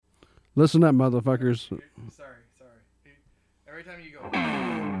Listen up, motherfuckers. Sorry. Every time you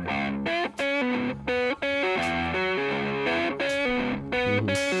go.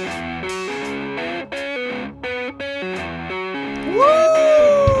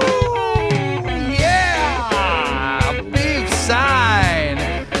 Woo! Yeah! Beef sign.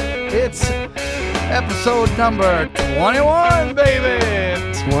 It's episode number 21, baby.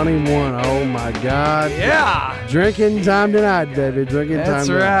 21. Oh my God. Yeah. Drinking time tonight, baby. Drinking time. That's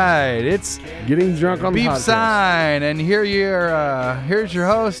tonight. right. It's Getting drunk on the Beef podcast. sign, and here's your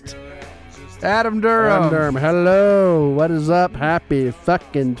host, Adam Durham. Adam Durham. Hello. What is up? Happy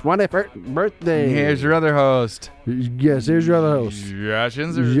fucking 21st birthday. Here's your other host, Yes, here's your other host. Josh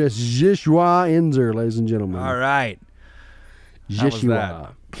Inzer. Yes, Joshua Inzer, ladies and gentlemen. All right. How was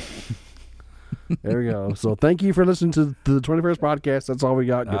Joshua. There we go. So thank you for listening to the 21st podcast. That's all we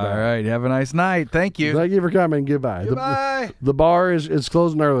got. Goodbye. All right. Have a nice night. Thank you. Thank you for coming. Goodbye. Goodbye. The bar is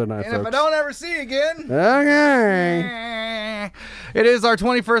closing early tonight, And folks. if I don't ever see you again. Okay. It is our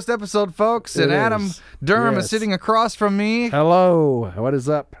 21st episode, folks, and It Adam is. Durham Yes. is sitting across from me. Hello. What is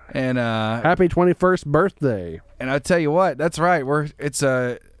up? And Happy 21st birthday. I tell you what, that's right. It's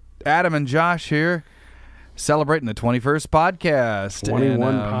Adam and Josh here celebrating the 21st podcast.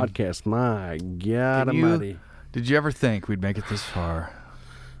 21 and, podcast. My God can you- almighty. Did you ever think we'd make it this far?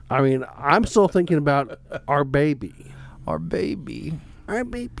 I mean, I'm still thinking about our baby. Our baby. Our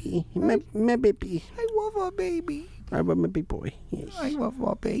baby. My baby. I love our baby. I love my big boy. Yes. I love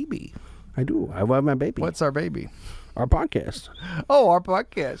our baby. I do. I love my baby. What's our baby? Our podcast. Oh, our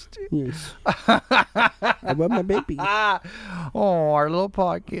podcast. Yes. I love my baby. Oh, our little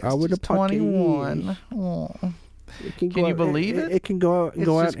podcast. Our little It's 21. Oh. It Can you believe it? It can go out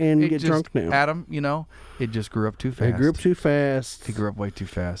and get drunk now. Adam, it just grew up too fast. It grew up too fast. He grew up way too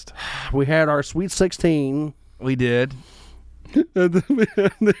fast. We had our Sweet 16. We did. And then we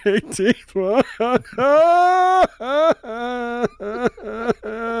had the 18th one.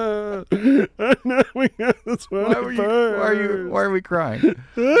 And now we got the 21st. Why are we crying?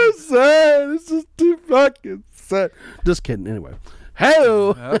 It's sad. It's just too fucking sad. Just kidding. Anyway.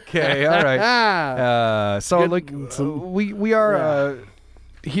 Hello. Okay, all right. So Good- we are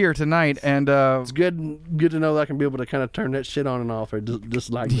here tonight, and It's good to know that I can be able to kind of turn that shit on and off, or just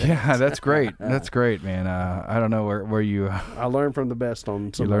like that. yeah, that's great. That's great, man. I don't know where you. I learned from the best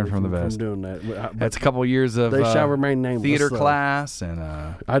on somebody. You learned from the best. doing that. But That's a couple years of they shall remain nameless. theater so. class, and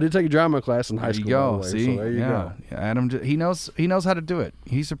I did take a drama class in high there school. you go. by the way, See, so there you go. Yeah, Adam, he knows how to do it.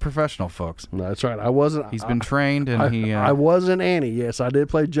 He's a professional, folks. No, that's right. I wasn't. He's been trained, and I wasn't Annie. Yes, I did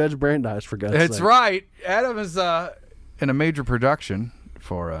play Judge Brandeis for God's That's sake. right. Adam is in a major production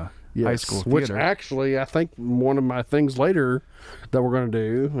for Yes, high school which theater. actually I think one of my things later that we're going to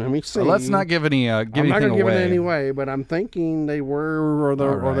do. Let me see. So let's not give any I'm not anything going to give away. it any way, but I'm thinking they were, or they may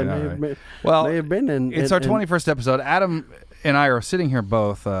all have right. been. Well, may have been in. It's our 21st episode. Adam and I are sitting here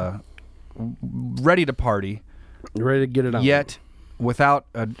both ready to party, ready to get it on. yet without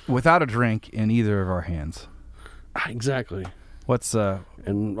a drink in either of our hands. Exactly. What's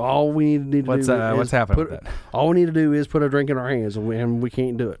And all we need to do is what's happening with that? All we need to do is put a drink in our hands, and we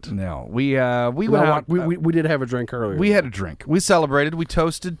can't do it. No, we went No, out. we did have a drink earlier. We had a drink. We celebrated. We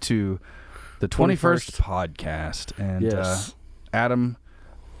toasted to the 21st podcast, and Yes. Adam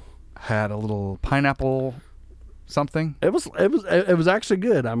had a little pineapple something. It was actually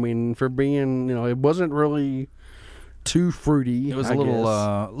good. I mean, for being, it wasn't really too fruity. It was I a little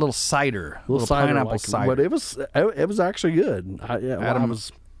guess. little cider, little cider, pineapple like, cider. but it was actually good. Adam,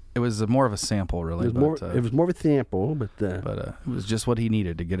 it was more of a sample, really. it was more of a sample, but it was just what he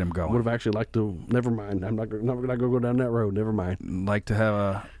needed to get him would going. have actually liked to. Never mind. I'm not going to go down that road. Never mind. Like to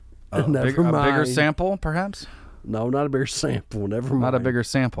have a Never bigger mind. sample, perhaps. No, not a bigger sample. Never mind. Not a bigger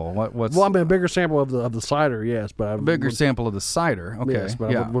sample. What's Well, I mean a bigger sample of the cider, yes, but a bigger sample of the cider? Okay, Yes,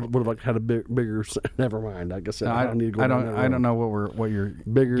 but yeah. I would have liked had a bigger. Never mind. Like I said, I don't need to go. I down don't. that I road. don't know what you're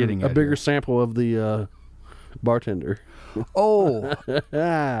Bigger, getting a at bigger here. sample of the bartender. Oh,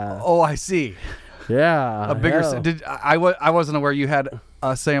 Yeah, oh, I see. yeah. A bigger. yeah. I wasn't aware you had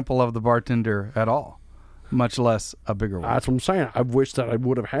a sample of the bartender at all, much less a bigger one. That's what I'm saying. I wish that I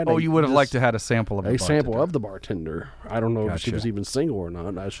would have had. You would have liked to had a sample of the a sample bartender. of the bartender. I don't know if she Gotcha. was even single or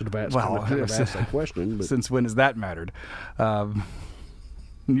not. I should have asked. Well, kind of asked that question. But Since when has that mattered? In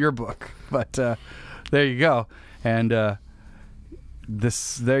your book, but there you go, and there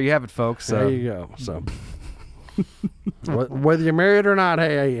you have it, folks. there you go. So whether you're married or not,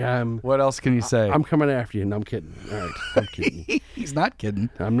 hey, What else can you say? I'm coming after you. And I'm kidding. All right, I'm kidding. He's not kidding.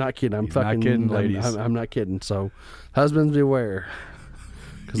 I'm not kidding. I'm He's not fucking kidding, ladies. I'm not kidding. So, husbands beware.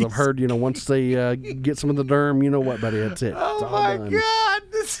 Because I've heard, once they get some of the derm, you know what, buddy? That's it. It's Oh all my done. God,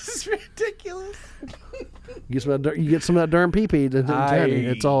 this is ridiculous. You get some of that darn pee-pee,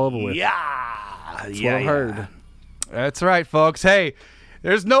 it's all over with. Yeah. That's what I've heard. That's right, folks. Hey,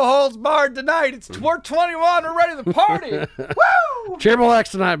 there's no holds barred tonight. It's 421. We're ready to party. Woo! Triple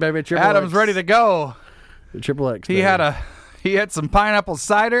X tonight, baby. Triple Adam's X. ready to go. Triple X. He baby. he had some pineapple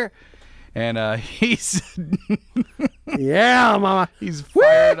cider, and he's Yeah, mama. he's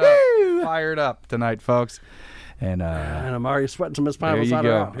Woo! fired up tonight, folks. And And I'm already sweating some of this there pineapple you cider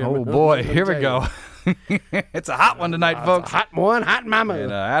go. out. Oh boy, Let me here we tell go. you. It's a hot one tonight, It's folks. a hot one, hot mama.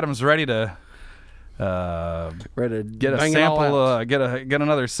 And Adam's ready to Ready to get a bang it all sample. out. Get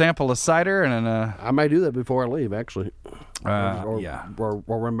another sample of cider, and then I may do that before I leave, actually. yeah. Or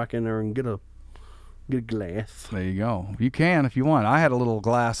run back in there and get a glass. There you go. You can if you want. I had a little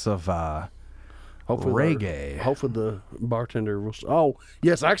glass of Hopefully reggae. Hopefully the bartender will. Oh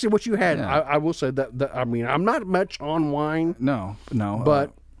yes, actually, what you had, Yeah. I will say that. I mean, I'm not much on wine, No.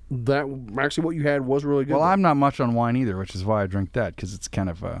 but that actually what you had was really good. well, I'm not much on wine either, which is why I drink that, because it's kind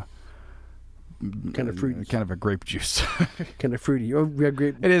of kind of fruity, kind of a grape juice. kind of fruity. Oh, yeah,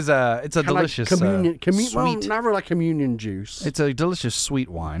 great. It is it's a Kinda delicious like communion. Well, sweet. not really like communion juice. It's a delicious sweet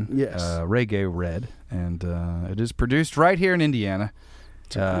wine. Yes. Reggae red, and it is produced right here in Indiana.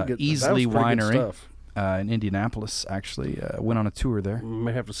 Pretty good- Easley that was pretty good Winery stuff. In Indianapolis. Actually, went on a tour there.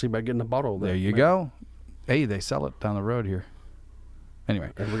 May have to see about getting a bottle. There you go. Hey, they sell it down the road here. Anyway,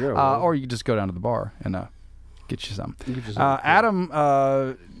 There we go. or you can just go down to the bar and get you some. Get you some. Adam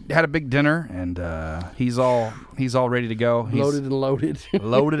had a big dinner, and he's all ready to go. He's Loaded and loaded.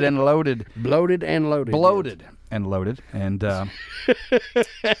 loaded and loaded, Bloated and loaded. bloated and loaded, and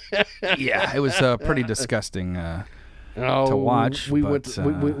yeah, it was pretty disgusting. Oh, to watch, We but,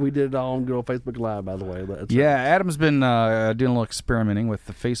 we did it all on good old Facebook Live, by the way. That's Yeah, Adam's been doing a little experimenting with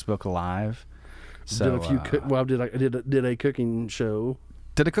the Facebook Live. So, did a few. Did a cooking show.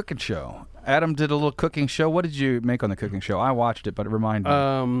 did a cooking show. Adam did a little cooking show. What did you make on the cooking show? I watched it, but remind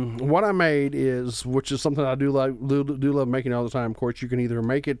me. What I made is, which is something I do love making all the time. Of course, you can either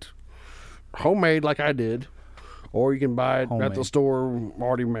make it homemade like I did, or you can buy it at Homemade. the store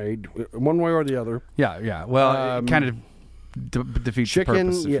already made. One way or the other. Yeah. Well, it kind of defeats chicken, the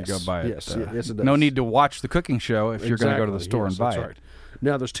purpose if yes, you go buy it. yes, yes, it does. No need to watch the cooking show if you're going to go to the store and buy that's it. right.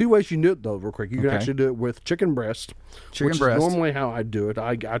 Now, there's two ways you can do it, though, real quick. You can Okay. actually do it with chicken breast, Chicken which breast. is normally how I do it.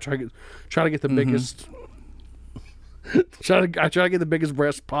 I try to get the biggest. I try to get the biggest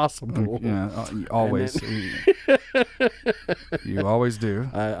breast possible. Yeah, always. You always do.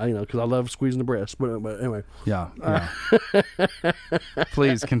 Because I love squeezing the breast. But anyway, Yeah.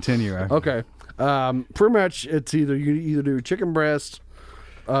 Please continue. okay. Pretty much, it's you do chicken breast,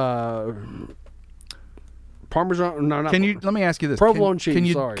 Parmesan. No, not. Can you? Let me ask you this. Provolone cheese, Can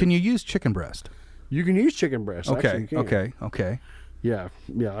you? sorry. Can you use chicken breast? You can use chicken breast. Actually, you can. Okay. Yeah.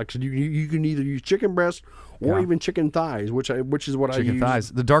 Like I said, you can either use chicken breast or Yeah. even chicken thighs, which is what I use. Chicken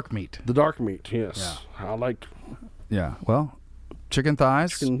thighs, the dark meat. The dark meat. Yes. I like Yeah. Well, chicken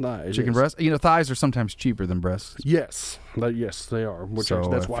thighs, chicken thighs. chicken yes. breast. You know, thighs are sometimes cheaper than breasts. Yes. Yes, they are. Which So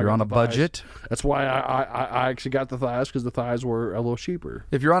that's if why you're I on got a the thighs. budget, That's why I actually got the thighs, because the thighs were a little cheaper.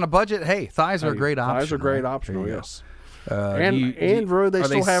 if you're on a budget, hey, thighs are a great option. Thighs are great right? optional. There you go. Yes. do Really, they are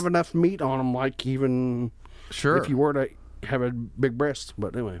still s- have enough meat on them, like even Sure. if you were to have a big breast.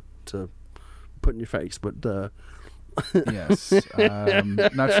 But anyway, to put in your face. But Yes.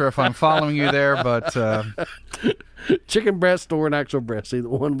 Not sure if I'm following you there, but chicken breast or an actual breast, either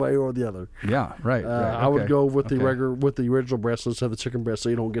one way or the other. yeah, right. I would okay, go with the okay. regular, with the original breast instead of the chicken breast, so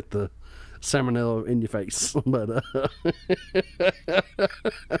you don't get the salmonella in your face. But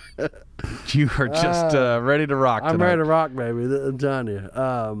You are just ready to rock I'm tonight. ready to rock, baby. I'm telling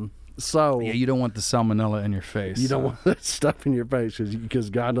you. So Yeah, you don't want the salmonella in your face. you don't want that stuff in your face, because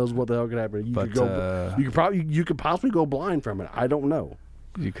God knows what the hell could happen. You But, you could possibly go blind from it. I don't know.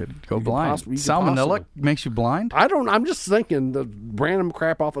 You could go could blind. you could Salmonella possibly. makes you blind? I'm just thinking the random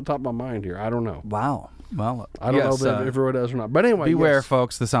crap off the top of my mind here. I don't know. Wow. Well, I don't know if it ever does or not. But anyway, beware, yes.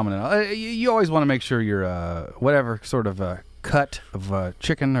 folks, the salmonella. You always want to make sure your whatever sort of cut of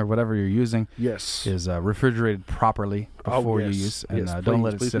chicken or whatever you're using Yes. is refrigerated properly before yes. you use, and Yes, don't please,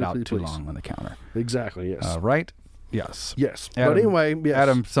 let it please, sit please, out please, too please. long on the counter. Exactly. Yes. Right? Yes. Yes. Adam, But anyway, yes.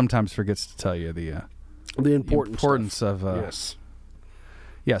 Adam sometimes forgets to tell you the importance of yes.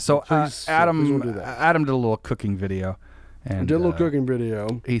 Yeah. So Please, Adam please don't do that. Adam did a little cooking video, and Did a little cooking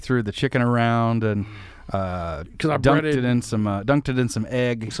video. He threw the chicken around and I dunked breaded it in some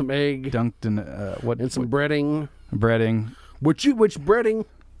egg, some egg, dunked in and some breading. breading. Which breading?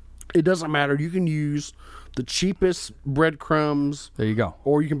 It doesn't matter. You can use the cheapest breadcrumbs, There you go.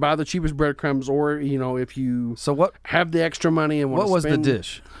 or you can buy the cheapest breadcrumbs, or if you So what have the extra money and want what to was the spend,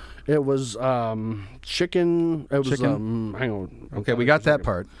 dish? It was chicken. It was Chicken? hang on. Okay, we got that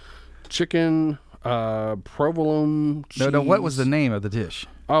part. Chicken, provolone cheese. No, what was the name of the dish?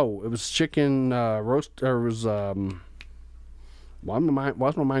 Oh, it was chicken roast. Or it was why's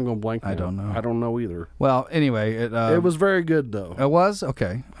my mind going blank now? I don't know. I don't know either. Well, anyway, it was very good though. It was?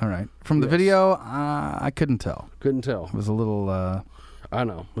 Okay. All right. From the Yes. video, I couldn't tell. Couldn't tell. It was a little I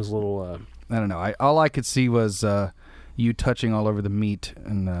know. It was a little. I don't know. All I could see was you touching all over the meat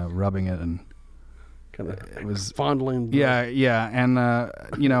and rubbing it, and Kind of. it was Fondling. yeah, and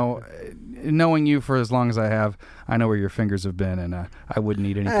knowing you for as long as I have, I know where your fingers have been, and I wouldn't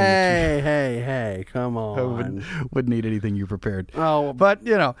eat anything. Hey, come on. I wouldn't eat anything you prepared. Oh, But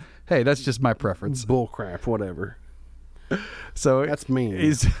hey, that's just my preference. bull crap. Whatever. So That's mean.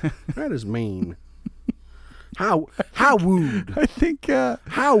 That is mean. How wooed? I think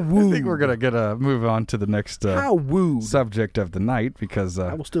How wooed? I think we're gonna move on to the next How wooed? subject of the night, because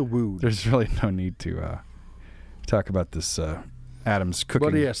I was still wooed. there's really no need to talk about this Adam's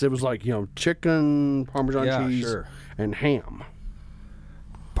cooking. But yes, it was like chicken, Parmesan cheese, sure. and ham,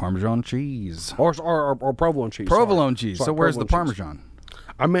 Parmesan cheese. or provolone cheese. Provolone sorry. cheese. Sorry, So where's the provolone cheese. Parmesan?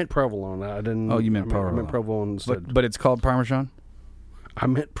 I meant provolone. I didn't. Oh, you meant I meant provolone. provolone instead. But it's called Parmesan? I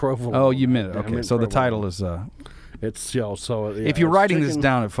meant provolone. Oh, you meant it. I Okay, meant so the provolone. title is It's so. Yeah, if you're it's writing this chicken-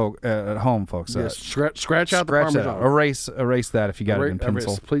 down at home, folks, yes, scratch out the scratch that Parmesan. out. Erase that if you got it in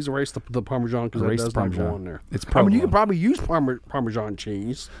pencil. Please erase the Parmesan because that Erase the does not Parmesan. go on there. It's I mean, you provolone. could probably use Parmesan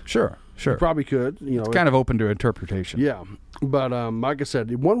cheese. Sure. You probably could. It's kind of open to interpretation. Yeah, but like I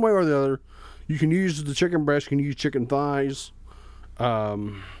said, one way or the other, you can use the chicken breast. You can use chicken thighs.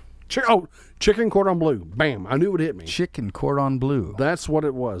 Chicken cordon bleu. Bam! I knew it would hit me. Chicken cordon bleu. That's what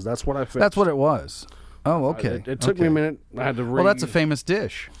it was. That's what I fixed. That's what it was. Oh, okay. It took me a minute. I had to read. Well, that's a famous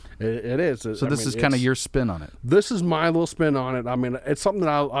dish. It is. So this is kind of your spin on it. This is my little spin on it. I mean, it's something that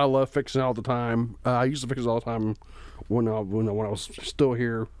I love fixing all the time. I used to fix it all the time when I was still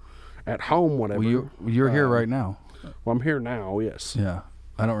here at home. Whatever. Well, you're here right now. Well, I'm here now. Yes. Yeah.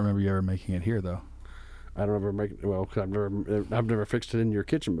 I don't remember you ever making it here, though. I don't ever make it. Well, cause I've never fixed it in your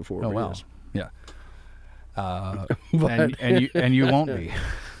kitchen before. Oh, but wow. yes. Yeah. But- and you won't be.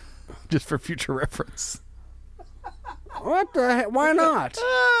 Just for future reference. What the heck? Why not?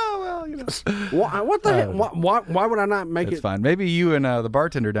 Oh, well, What the heck? Why would I not make It's it? fine. Maybe you and the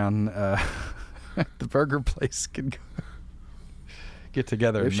bartender down at the burger place can go get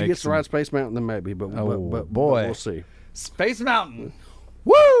together. If and she make gets the some right Space Mountain, then maybe. But boy. but we'll see. Space Mountain.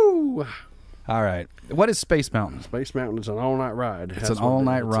 Woo! All right. What is Space Mountain? Space Mountain is an all-night ride. It's an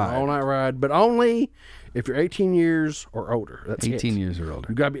all-night ride. It's an all-night ride, but only if you're 18 years or older. That's 18 it. years or older.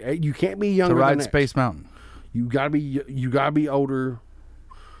 You gotta be. You can't be younger To ride than that. Space Mountain. You gotta be older,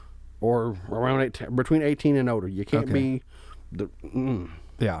 or around between 18 and older. You can't Okay. be.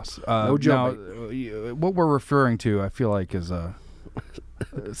 Yes. No joke. Now, what we're referring to, I feel like, is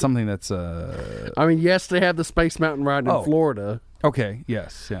something that's I mean, yes, they have the Space Mountain ride in Florida, okay.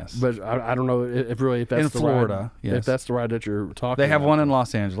 Yes. but I don't know if that's In the Florida, ride, yes. if that's the ride that you're talking. They have about. one in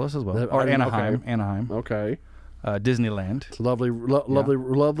Los Angeles as well, or Okay. Anaheim. Anaheim. Okay, Disneyland. it's a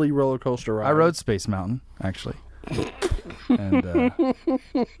lovely roller coaster ride. I rode Space Mountain actually, and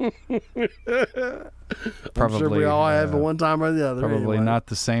I'm sure we all have at one time or the other. probably anyway. not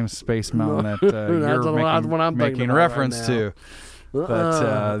the same Space Mountain that That's you're not what I'm thinking making about right reference now. to.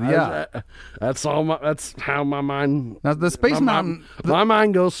 But yeah, that's all. That's how my mind. now the Space Mountain. My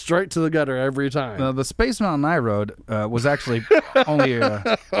mind goes straight to the gutter every time. The Space Mountain I rode was actually only about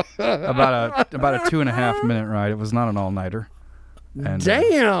a 2.5 minute ride. It was not an all nighter. And,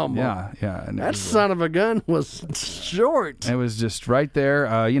 Damn. yeah. And it That was, son of a gun was short. it was just right there.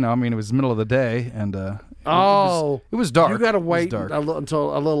 I mean, it was middle of the day, and it was dark. You got to It was wait dark.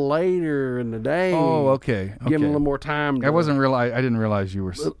 until a little later in the day. Oh, okay. Give them a little more time. I didn't realize you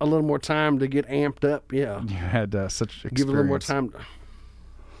were. A little more time to get amped up. Yeah. You had such experience. Give it a little more time.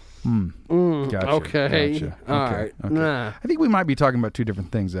 Gotcha. Okay. Gotcha. All Okay, right. okay. Nah. I think we might be talking about two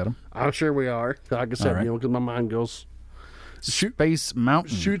different things, Adam. I'm sure we are. Like I said, All right. because my mind goes Space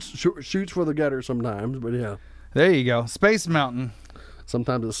Mountain. shoots for the gutter sometimes, but yeah, There you go. Space Mountain.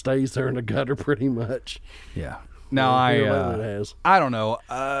 sometimes it stays there in the gutter pretty much. Yeah. Now Here lately it has. I don't know.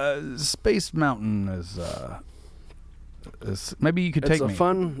 Space Mountain is maybe you could It's take a me.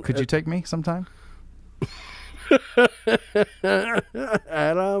 fun- Could you take me sometime?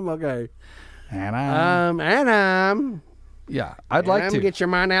 Adam, okay. And Adam, yeah, I'd like Adam, to. get your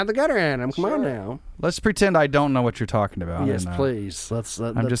mind out of the gutter, Adam. Come on now. Let's pretend I don't know what you're talking about. Yes, and, please.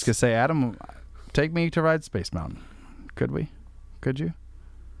 I'm just gonna say, Adam, take me to ride Space Mountain. Could we? Could you?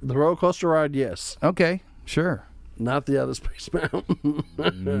 the roller coaster ride. Yes, Okay, sure. Not the other Space Mountain.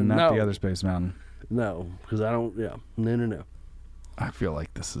 Not the other Space Mountain. No, because I don't. Yeah, no. I feel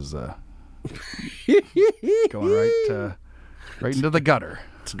like this is going right into the gutter.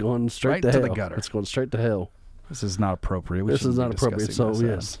 It's going straight Right to to hell. the gutter. It's going straight to hell. This is not appropriate. This is not appropriate. So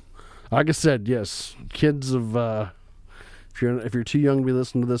yes, like I said, yes, kids of if you're too young to be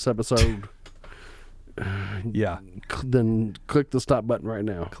listening to this episode, yeah, then click the stop button right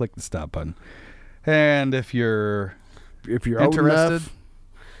now. click the stop button. And if you're If you're interested, old enough,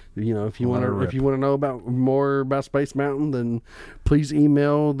 if you let want her to, rip. if you want to know more about Space Mountain, then please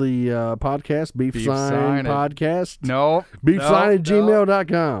email the podcast Beef Sign Podcast. no,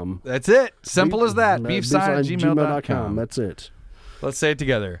 Beefsign@gmail.com. That's it. Simple as that. Beefsign@gmail.com. That's it. Let's say it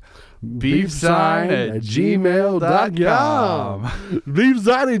together. Beefsign@gmail.com.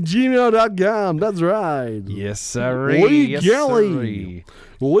 Beefsign@gmail.com. That's right. Yes, sir. Lee Kelly.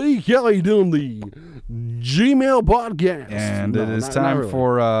 Lee Kelly doing the Gmail podcast. And No, it is not time really.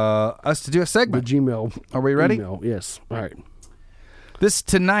 for us to do a the segment. Gmail. Are we ready? Email. Yes. All right. This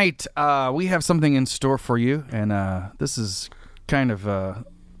tonight, we have something in store for you, and this is kind of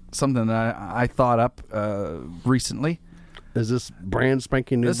something that I thought up recently. Is this brand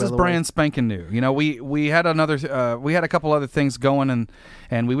spanking new? This by is the brand spanking new. We had a couple other things going,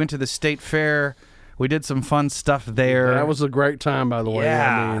 and we went to the state fair. We did some fun stuff there. Way? That was a great time, by the way.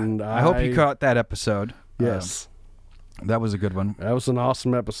 Yeah. I mean, I hope you caught that episode. Yes. That was a good one. That was an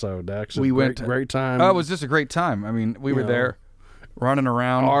awesome episode. Actually, We went- great time. Oh, it was just a great time. I mean, we were know, there running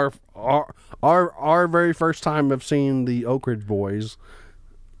around. our very first time of seeing the Oak Ridge Boys,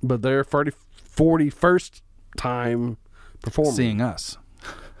 but their 41st time performing. Seeing us.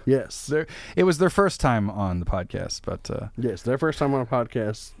 Yes. It was their first time on the podcast, but Yes, their first time on a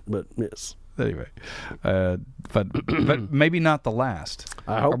podcast, but yes. anyway, but maybe not the last.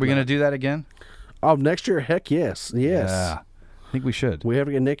 I hope Are we going to not. do that again? Oh, next year? Heck yes. Yes. Yeah, I think we should. We have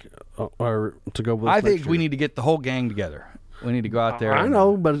to get Nick or to go with us I think next we year. need to get the whole gang together. We need to go out there. I and-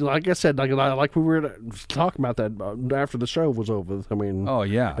 know, but like I said, like we were talking about that after the show was over. I mean, Oh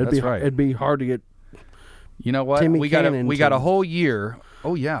yeah, it'd that's be right. It'd be hard to get. You know what? Timmy we got Cannon a to- whole year.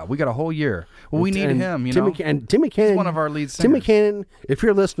 Oh yeah, we got a whole year. Well, we need and him. Timmy Cannon, He's one of our lead Timmy singers. Cannon, if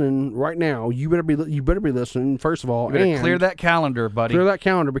you're listening right now, you better be listening. First of all, You better and clear that calendar, buddy. clear that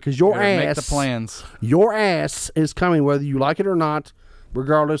calendar because your You better ass, make the plans. your ass is coming whether you like it or not,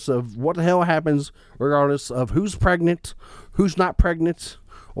 regardless of what the hell happens, regardless of who's pregnant, who's not pregnant,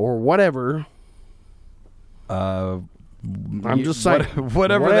 or whatever. I'm just saying,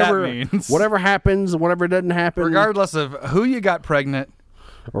 whatever that means. Whatever happens, whatever doesn't happen, Regardless of who you got pregnant,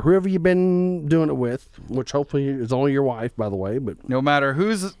 or whoever you've been doing it with, which hopefully is only your wife, by the way. But no matter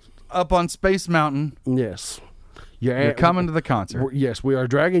who's up on Space Mountain, yes, you're coming to the concert. Yes, we are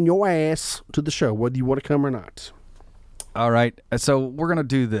dragging your ass to the show, whether you want to come or not. All right, so we're gonna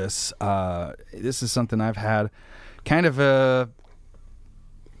do this. This is something I've had kind of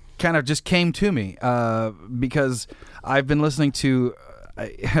just came to me because I've been listening to a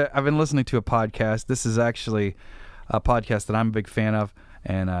podcast. This is actually a podcast that I'm a big fan of,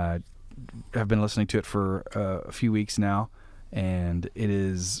 and I've been listening to it for a few weeks now. And it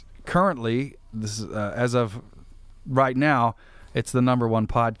is currently as of right now, it's the number one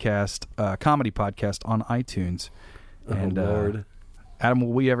podcast, comedy podcast on iTunes. And Lord. Adam,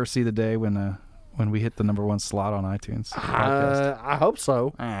 will we ever see the day when we hit the number one slot on iTunes? Podcast? I hope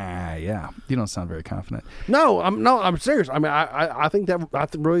so. Yeah. You don't sound very confident. No, I'm serious. I mean, I think that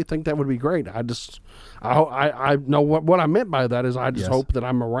really think that would be great. I know what I meant by that is I just Yes. hope that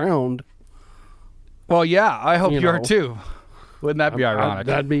I'm around. Well, yeah, I hope You you are know. too. Wouldn't that be ironic?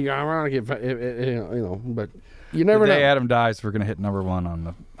 That'd be ironic if but you The never day know. Adam dies, we're going to hit number one on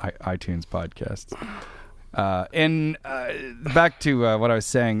the iTunes podcast. And back to what I was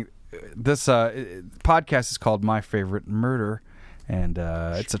saying, this podcast is called My Favorite Murder, and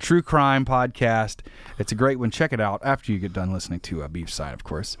it's a true crime podcast. It's a great one. Check it out after you get done listening to Beef Sign, of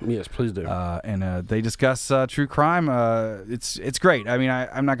course. Yes, please do. And they discuss true crime. It's great. I mean,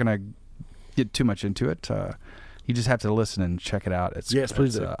 I'm not going to get too much into it. You just have to listen and check it out. Yes,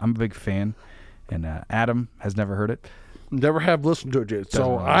 please do. I'm a big fan, and Adam has never heard it. Never have listened to it yet. So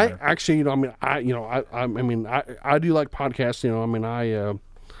Doesn't really I matter. actually, I do like podcasts. I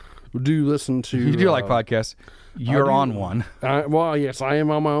do listen to. You do like podcasts. You're do. on one Well, yes, I am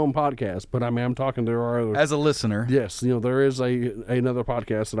on my own podcast, but I'm talking to our other. as a listener. Yes, there is another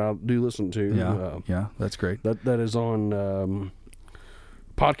podcast that I do listen to. Yeah, that's great. That is on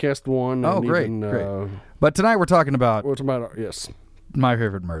Podcast One. Oh, and great, even, great. But tonight we're talking about What's about? Yes, My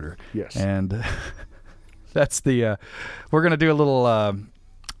Favorite Murder. yes. And that's the we're going to do a little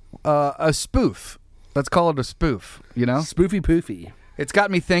a spoof Let's call it a spoof. You know, Spoofy poofy. it's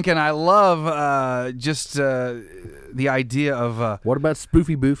got me thinking. I love just the idea of What about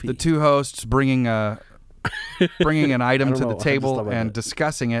Spoofy boofy? the two hosts bringing an item I don't to know. the I just table thought about and that.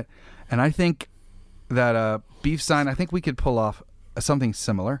 discussing it. And I think that beef sign. I think we could pull off something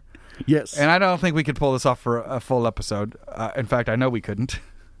similar. Yes. And I don't think we could pull this off for a full episode. In fact, I know we couldn't.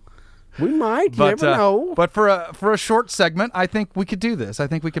 we might. You But never know. but for a short segment, I think we could do this. I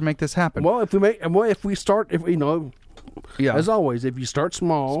think we could make this happen. Well, if we start, yeah. as always, if you start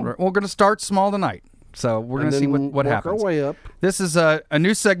small, We're going to start small tonight. So we're going and to see then what work happens. our way up. This is a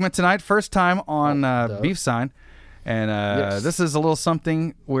new segment tonight. First time on Beef Sign. And Yes. this is a little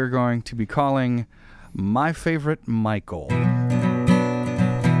something we're going to be calling My Favorite Michael.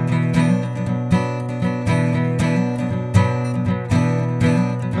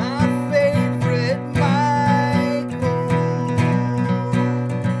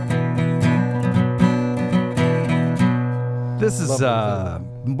 This is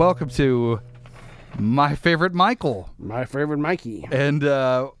welcome to My Favorite Michael. My favorite Mikey. And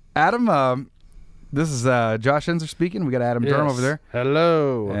Adam, this is Josh Enzer speaking. We got Adam Durham over there.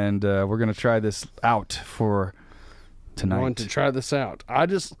 Hello. And we're going to try this out for tonight. I want to try this out. I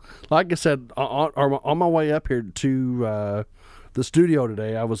just, like I said, on my way up here to the studio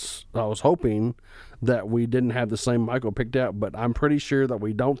today, I was hoping that we didn't have the same Michael picked out, but I'm pretty sure that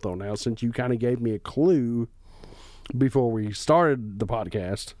we don't though now, since you kind of gave me a clue before we started the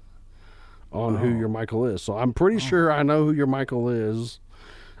podcast on who your Michael is. So I'm pretty sure I know who your Michael is.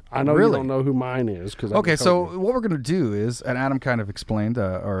 I know you Really? don't know who mine is. Okay, so what we're going to do is, and Adam kind of explained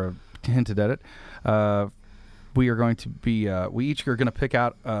or hinted at it, we are going to be, we each are going to pick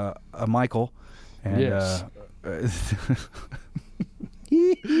out a Michael. And, Yes.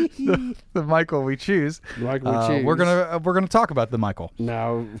 the Michael we choose. Michael we choose. We're gonna talk about the Michael.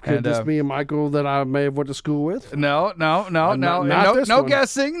 Now, could And, this be a Michael that I may have went to school with? No, not this no one.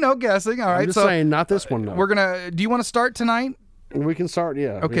 guessing, no guessing. All right, I'm just so saying, not this one. No. we're gonna. Do you want to start tonight? We can start.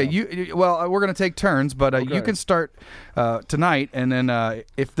 Yeah. Okay, yeah. we're gonna take turns, but you Okay. can start tonight, and then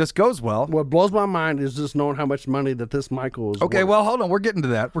if this goes well. What blows my mind is just knowing how much money that this Michael is. Okay, worth. well, hold on. We're getting to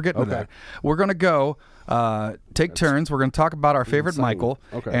that. We're getting to Okay. that. We're gonna go take turns. We're gonna talk about our favorite insane. Michael.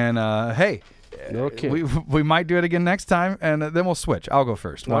 Okay. And hey, Okay. we might do it again next time, and then we'll switch. I'll go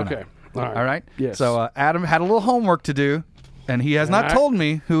first. Why not? Okay. All right. All right. Yes. So Adam had a little homework to do, and he has not told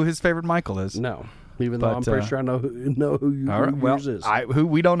me who his favorite Michael is. No, even though But, I'm pretty sure I know who you All right. who Well, yours is. who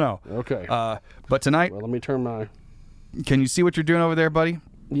we don't know. Okay. But tonight, Well, let me turn my. can you see what you're doing over there, buddy?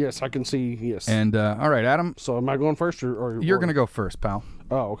 Yes, I can see. Yes. And all right, Adam, So am I going first or you're gonna go first, pal.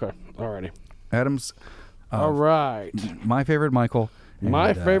 Oh, okay. Alrighty. Adam's All right. my favorite Michael. My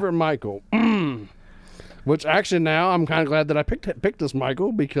and, favorite Michael. Which actually now I'm kind of glad that I picked this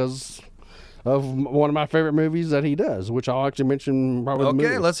Michael because of one of my favorite movies that he does, which I'll actually mention probably. the Okay,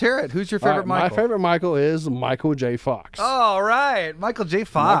 movie. let's hear it. Who's your All favorite right, Michael? My favorite Michael is Michael J. Fox. All right, Michael J.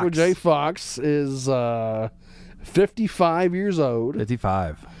 Fox. Michael J. Fox is 55 years old,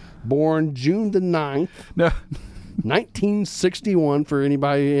 55. born June the 9th, No. 1961, for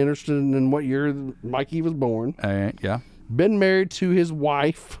anybody interested in what year Mikey was born. All right, yeah. Been married to his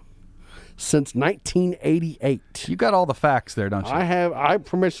wife since 1988. You got all the facts there, don't you? I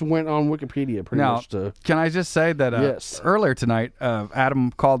pretty much went on Wikipedia pretty Now, much to. can I just say that Yes. earlier tonight,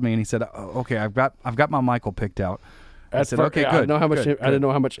 Adam called me and he said, "Okay, I've got my Michael picked out." I said, "Okay, I good." didn't know how much. good, I didn't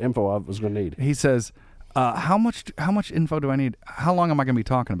know how much info I was going to need. He says, "How much info do I need? How long am I going to be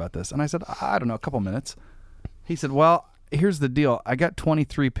talking about this?" And I said, "I don't know, a couple minutes." He said, "Well, here's the deal. I got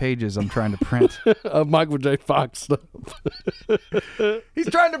 23 pages I'm trying to print." Of Michael J. Fox stuff. He's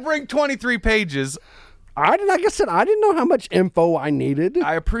trying to bring 23 pages. Like I said, I didn't know how much info I needed.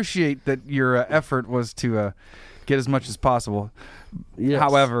 I appreciate that your effort was to get as much as possible. Yes.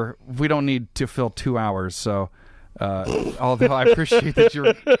 However, we don't need to fill 2 hours, so although I appreciate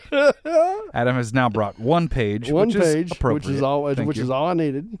that Adam has now brought one page, one which page, is appropriate. which is all, Thank which you. is all I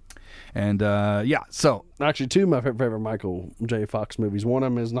needed. And so Actually, two of my favorite Michael J. Fox movies. One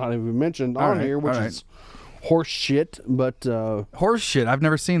of them is not even mentioned All on right, here, which all right. is horse shit. But horse shit. I've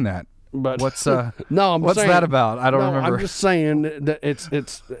never seen that. What's no? I'm what's saying, that about? I don't no, remember. I'm just saying that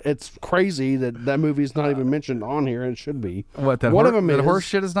it's crazy that movie's not even mentioned on here, and it should be. What that one hor- of them that is horse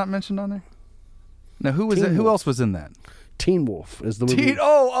shit is not mentioned on there. Now who was Teen it? Who Wolf. else was in that? Teen Wolf is the movie.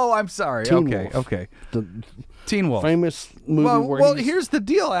 Oh, I'm sorry. Teen okay, Wolf. okay. The Teen Wolf. famous movie where Well, he's, here's the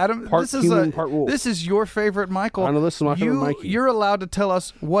deal, Adam. part This is human, part wolf. this is your favorite Michael. I know this is my favorite Mikey. You're allowed to tell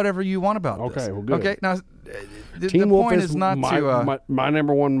us whatever you want about this. Okay, well, good. Okay, now the Teen Wolf point is not my, to my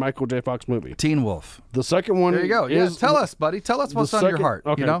number one Michael J. Fox movie. Teen Wolf. The second one. There you go. Is Tell us, buddy. Tell us the what's on your second- heart.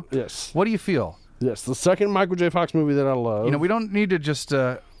 Okay. You know. Yes. What do you feel? Yes, the second Michael J. Fox movie that I love. We don't need to just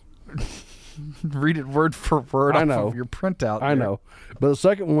read it word for word I off know. of your printout. I know. But the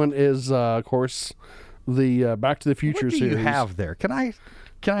second one is, of course, the Back to the Future What do series. you have there? Can I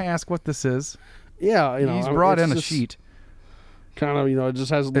ask what this is? Yeah, He's brought in a sheet. Kind of, it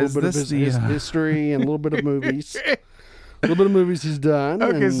just has a little Is bit of this his the, history and a little bit of movies. A little bit of movies he's done.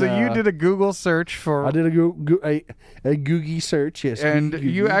 Okay, and, so you did a Google search for... I did a Googie search, yes. And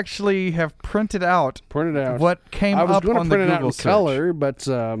Googie. you actually have printed out what came I was up going on to the print it out Google in search. color, but...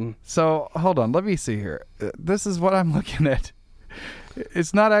 So, hold on. Let me see here. This is what I'm looking at.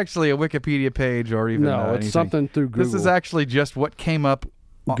 It's not actually a Wikipedia page or even no, it's anything. something through Google. This is actually just what came up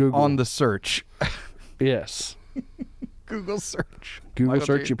Google. on the search. Yes. Google search. Google Michael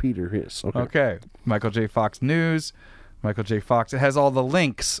search J. you, Peter. Yes. Okay. Michael J. Fox News. Michael J. Fox. It has all the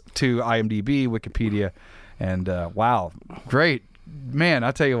links to IMDb, Wikipedia, and wow. Great. Man,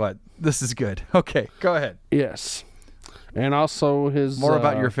 I'll tell you what. This is good. Okay, go ahead. Yes. And also his... More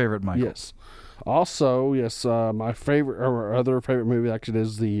about your favorite Michael. Yes. Also, yes, my favorite, or other favorite movie actually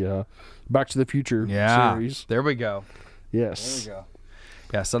is the Back to the Future series. There we go. Yes. There we go.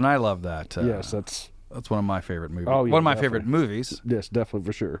 Yes, and I love that. Yes, that's one of my favorite movies. Oh, yeah, one of my definitely. favorite movies. Yes, definitely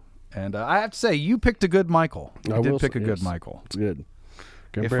for sure. And I have to say, you picked a good Michael. You did pick a good Michael. It's good.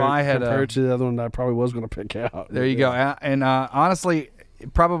 Compared to the other one that I probably was going to pick out. There you go. And honestly,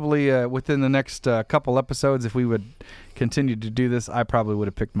 probably within the next couple episodes, if we would continue to do this, I probably would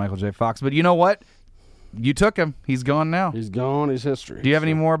have picked Michael J. Fox. But you know what? You took him. He's gone now. He's gone. He's history. Do you have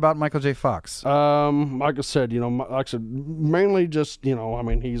any more about Michael J. Fox? Like I said, like I said, mainly just,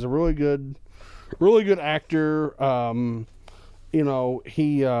 he's a really good actor.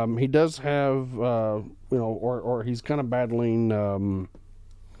 He does have, or he's kind of battling,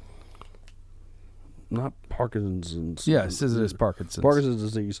 not Parkinson's. Yes, it is Parkinson's. Parkinson's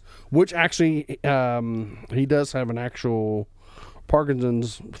disease, which actually, he does have an actual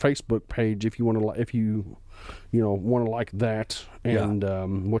Parkinson's Facebook page if you want to, want to like that,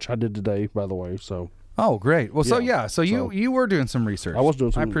 and which I did today, by the way. So. Oh, great. Well, so you were doing some research. I was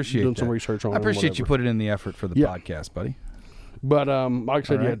doing some. I appreciate doing that. some research on. I appreciate you putting in the effort for the podcast, buddy. But like I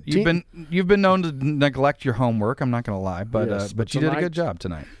said, right. You've been known to neglect your homework. I'm not going to lie, but Yes, but you did a good job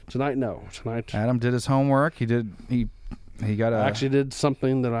tonight. Tonight, no. Tonight, Adam did his homework. He got I actually did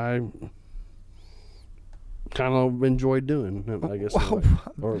something that I kind of enjoyed doing, I guess.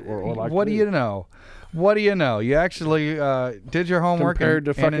 or like what do you know? What do you know? You actually did your homework compared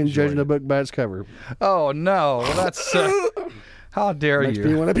to fucking judging it. a book by its cover. Oh no, well, that's how dare Makes you?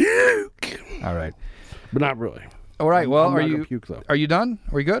 me want to puke. All right, But not really. all right. Well, I'm are not you gonna puke, though. are you done?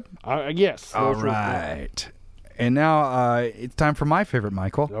 Are we good? Yes. All right. And now it's time for my favorite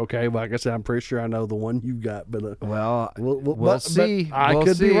Michael. Okay, well, like I said, I'm pretty sure I know the one you got, but We'll see. I We'll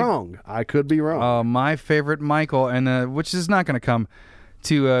could see. be wrong. I could be wrong. My favorite Michael, and which is not going to come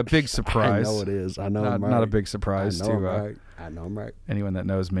to a big surprise. I know it is. I know I'm right. Not a big surprise I know to I'm right. I know I'm right. anyone that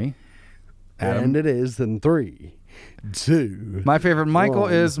knows me. Adam. And it is in 3, 2. My favorite Michael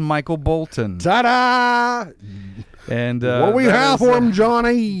one. is Michael Bolton. Ta-da! And What we that have is, for him,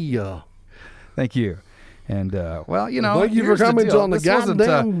 Johnny? Thank you. And thank you for here's the coming deal. on the This wasn't,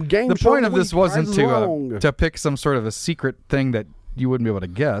 goddamn game the show point of of the this week. wasn't Price is wrong. to pick some sort of a secret thing that you wouldn't be able to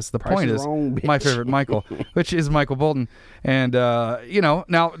guess. The Price point is is wrong, my bitch. favorite Michael, which is Michael Bolton. And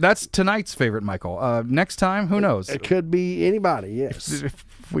now that's tonight's favorite Michael. Next time, who knows? It could be anybody, yes. If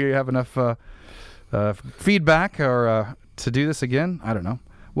we have enough feedback or to do this again, I don't know.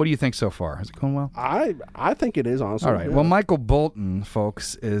 What do you think so far? Is it going well? I think it is, honestly. All right. Yeah. Well, Michael Bolton,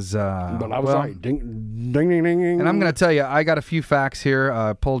 folks, is. But I was right. Ding, ding, ding, ding, ding. And I'm going to tell you, I got a few facts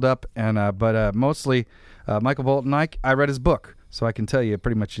here pulled up, and but mostly Michael Bolton. I read his book, so I can tell you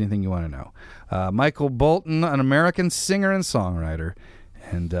pretty much anything you want to know. Michael Bolton, an American singer and songwriter,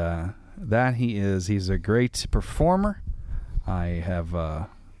 and that he is. He's a great performer. I've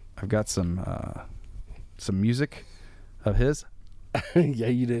got some music of his. Yeah,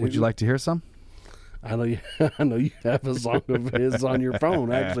 you did. Would you like to hear some? I know you. I know you have a song of his on your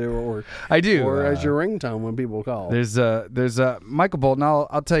phone, actually, or I do, or as your ringtone when people call. There's Michael Bolton.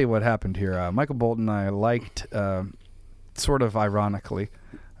 I'll tell you what happened here. Michael Bolton, I liked sort of ironically,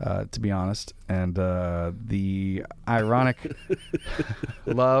 to be honest, and the ironic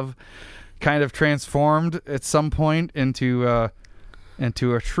love kind of transformed at some point into a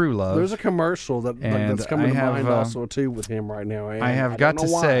true love. There's a commercial that's coming to mind also too with him right now. I have got to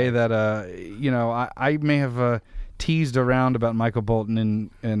say that I may have teased around about Michael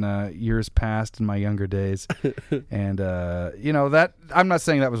Bolton in years past in my younger days, and that I'm not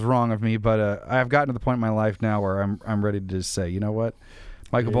saying that was wrong of me, but I have gotten to the point in my life now where I'm ready to just say, you know what,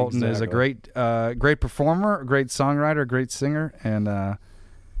 Michael Bolton is a Exactly. great performer, a great songwriter, a great singer, and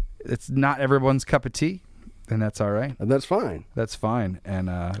it's not everyone's cup of tea, and that's all right. And that's fine. That's fine. And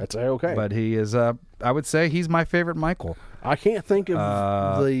That's okay. but he is. I would say he's my favorite Michael, I can't think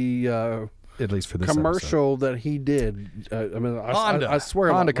of the at least for this commercial that he did. I mean, Honda. I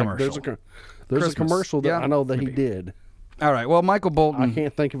swear, Honda there's commercial. there's a Christmas. commercial that Yeah, I know that he maybe. did. episode. All right. Well, Michael Bolton. I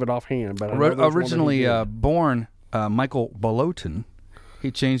can't think of it offhand, but I know there's one that he Originally did. born Michael Bolotin. He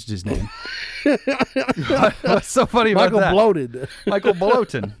changed his name. What's so funny about Michael that? bloated. Michael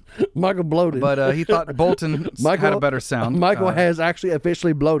Bolotin. Michael bloated. But he thought Bolton had a better sound. Michael has actually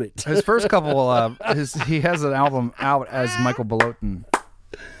officially bloated. His first couple, he has an album out as Michael Bolotin.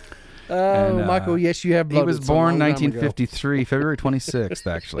 And, Michael, yes, you have He bloated. was some born long time ago. 1953, February 26th,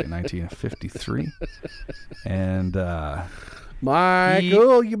 actually, 1953. And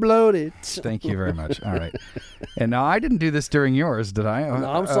Michael, you bloated. thank you very much. All right. And now I didn't do this during yours, did I? No,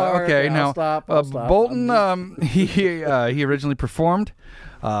 I'm sorry. Okay, I'll now stop. I'll stop. Bolton, he originally performed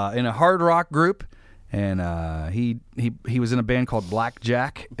in a hard rock group, and he was in a band called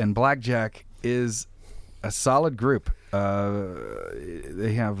Blackjack, and Blackjack is a solid group.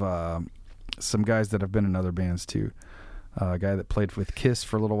 They have some guys that have been in other bands too. A guy that played with Kiss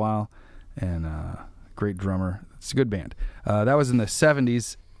for a little while, and great drummer. It's a good band. That was in the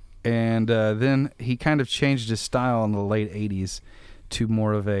 70s, and then he kind of changed his style in the late 80s to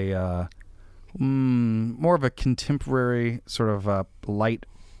more of a contemporary sort of light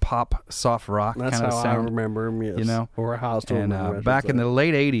pop, soft rock That's kind of how sound. I remember him. Yes. You know? or how I still And remember. I should back in say. the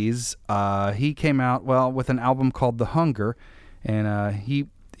late 80s, he came out, with an album called The Hunger, and he,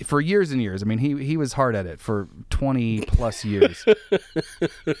 for years and years, I mean, he was hard at it for 20 plus years.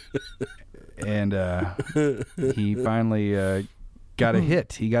 And he finally got a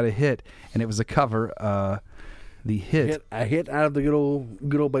hit. He got a hit, and it was a cover. The hit, a hit out of the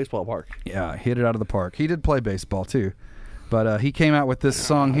good old baseball park. yeah, hit it out of the park. He did play baseball too, but he came out with this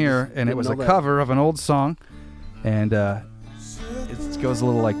song here, and it was a know that. cover of an old song, and it goes a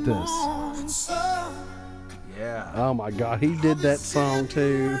little like this. Yeah, Oh my God, he did that song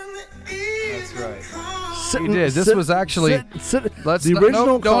too. that's right. He did. This was actually- Let's the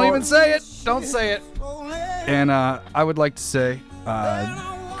original. don't even say it. Don't say it. And I would like to say,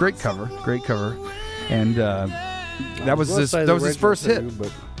 great cover, and that was his first hit.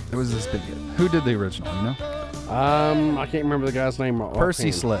 It was his big hit. Who did the original? You know, I can't remember the guy's name. Percy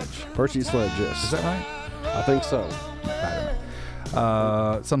offhand. Sledge. Percy Sledge. Yes. Is that right? I think so. I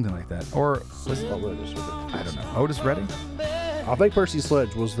don't know. Something like that. Or was it? Oh, wait, this was it. I don't know. Otis Redding. I think Percy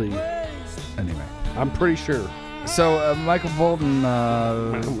Sledge was the. Anyway, I'm pretty sure. so Michael Bolton.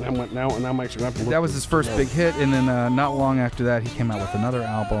 Now I'm actually going to have to look. That was his first big hit, and then not long after that, he came out with another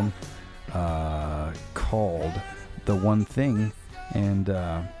album called The One Thing, and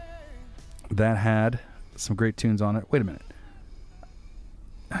that had some great tunes on it. Wait a minute,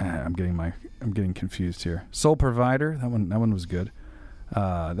 I'm getting confused here. Soul Provider, that one was good.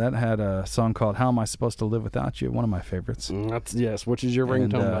 That had a song called How Am I Supposed to Live Without You, one of my favorites. That's, yes, which is your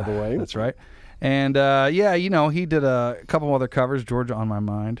And, ringtone, by the way. That's right. And yeah, he did a couple other covers, Georgia on My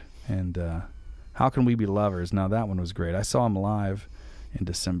Mind, and How Can We Be Lovers. Now that one was great. I saw him live in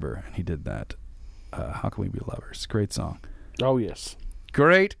December, and he did that. How Can We Be Lovers? Great song. Oh yes.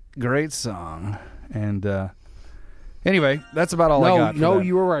 Great song. And anyway, that's about all I got. No, for that.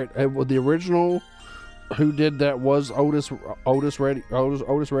 you were right. The original who did that was Otis Redding.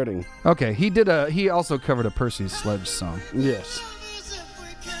 Okay, he also covered a Percy Sledge song. Yes.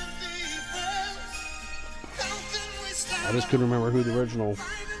 I just couldn't remember who the original.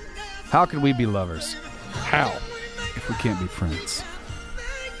 How Can We Be Lovers How? if we can't be friends?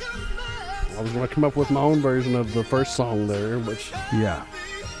 I was going to come up with my own version of the first song there, which Yeah.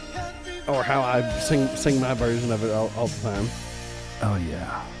 or how I sing my version of it all the time. Oh,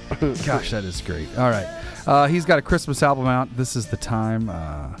 yeah. Gosh, that is great. All right. He's got a Christmas album out. This is the time.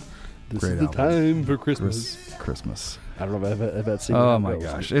 This Great is the album. time for Christmas. Christmas. I don't know if that's seen. Oh, my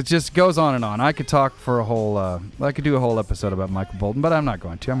gosh. It just goes on and on. I could talk for a whole... I could do a whole episode about Michael Bolton, but I'm not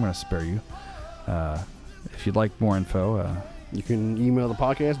going to. I'm going to spare you. If you'd like more info... You can email the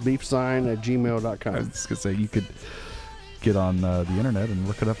podcast, I beefsign@gmail.com. was just going to say, you could get on the internet and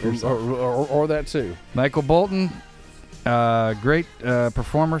look it up yourself. Or that too. Michael Bolton, great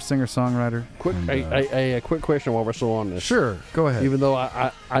performer, singer-songwriter. Quick, and, a quick question while we're still on this. Sure, go ahead. Even though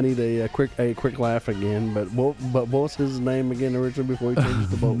I need a quick laugh again, but what was his name again originally before he changed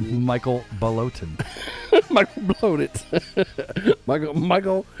the Bolton? Michael Bolotin. Michael bloated.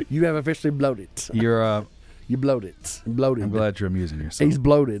 Michael, you have officially bloated. You bloated. Bloated. I'm glad you're amusing yourself. He's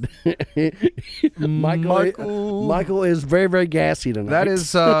bloated. Michael is very, very gassy tonight. That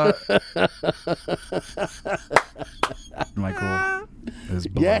is Michael is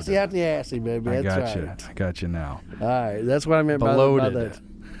bloated. Gassy out the assy, baby. I That's got you. right. I got you now. All right. That's what I meant by Bloated. that.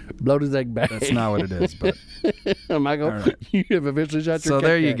 Bloated egg bag. That's not what it is, but Michael, right. you have officially shot your so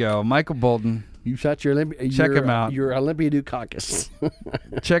there you cupcake. go. Michael Bolton. You shot your Check him out. Your Olympia Dukakis.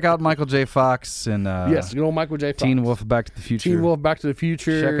 Check out Michael J. Fox and Yes, good old Michael J. Fox. Teen Wolf Back to the Future. Teen Wolf Back to the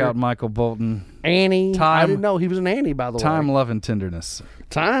Future. Check out Michael Bolton. Annie. I Time- didn't know he was an Annie, by the way. Time, Love, and Tenderness.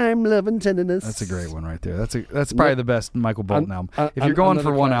 Time, Love, and Tenderness. That's a great one right there. That's probably the best Michael Bolton album. If you're an- going for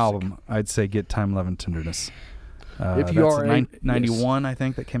another one classic. album, I'd say get Time, Love, and Tenderness. If you that's are a a- 91, I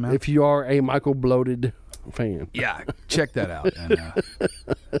think that came out. If you are a Michael Bloated fan. Yeah, check that out. And,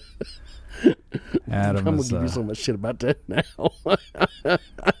 Adam I'm going is to give you so much shit about that now.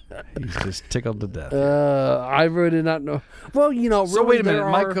 he's just tickled to death. I really did not know. Well, you know, So really, wait a minute, there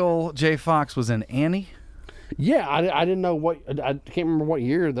are- Michael J. Fox was in Annie? Yeah, I didn't know what. I can't remember what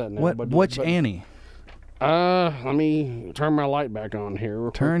year that now. Which Annie? Let me turn my light back on here.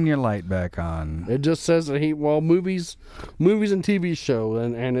 real quick. Turn your light back on. It just says that movies and TV show,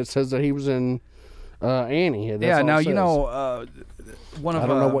 and it says that he was in Annie. That's Yeah, all now it you says. know one of I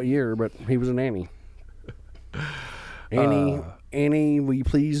don't know what year, but he was in Annie. Annie, will you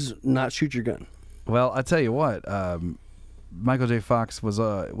please not shoot your gun? Well, I tell you what, Michael J. Fox was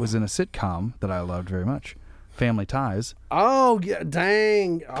in a sitcom that I loved very much, Family Ties. Oh, yeah,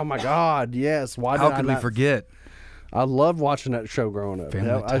 dang. Oh, my God, yes. Why did How I could we not forget? I loved watching that show growing up.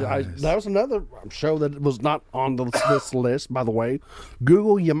 Family Ties. That was another show that was not on this list, by the way.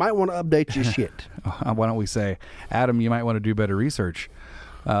 Google, you might want to update your shit. Why don't we say, Adam, you might want to do better research.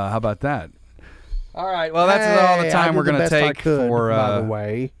 How about that? All right. Well, that's all the Hey, I time did we're the going to best I take could, for by the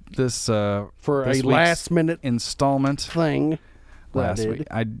way, this for this a week's last-minute installment. thing. that I Last did. week,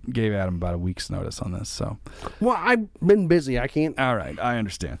 I gave Adam about a week's notice on this. So, Well, I've been busy. I can't. all right, I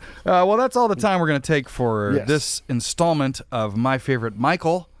understand. Well, that's all the time we're going to take for Yes. this installment of My Favorite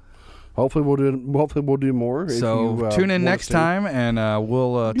Michael. Hopefully, we'll do more. if So you, tune in want next to. time, and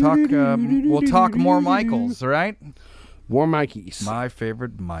we'll talk. We'll talk more Michaels. All right. War Mikeys. My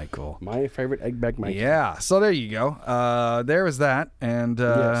favorite Michael. My favorite egg bag Mikey. Yeah. So there you go. There was that. And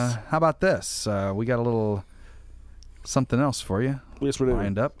Yes. how about this? We got a little something else for you Yes, we do.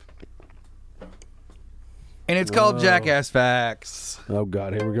 lined up. And it's called Jackass Facts. Oh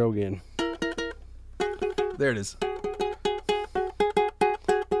God, here we go again. There it is.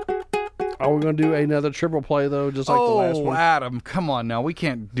 Are we gonna do another triple play though, just like the last one? Adam, come on now. We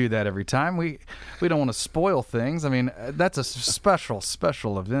can't do that every time. We don't want to spoil things. I mean, that's a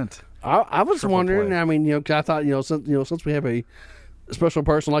special event. I was Triple wondering. play. I mean, 'cause I thought, since we have a special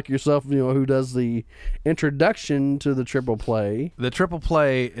person like yourself, who does the introduction to the triple play. The triple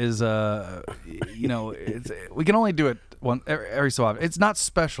play is, we can only do it every so often. It's not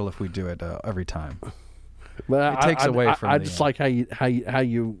special if we do it every time. But It takes away from I the, just like how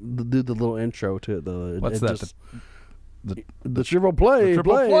you do the little intro to it. What's it that? just- The the triple play.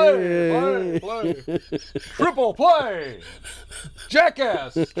 triple play. triple play,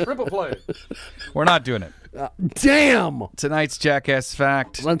 Jackass, triple play. We're not doing it. Damn! Tonight's Jackass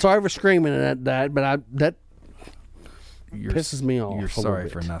Fact. I'm sorry for screaming at that, but that You're, pisses me off. You're a little sorry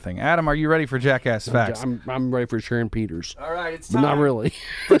bit. for nothing. Adam, are you ready for Jackass Facts? I'm ready for Sharon Peters, All right, it's but not really.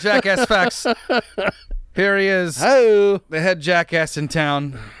 for Jackass Facts. Here he is, Oh, the head jackass in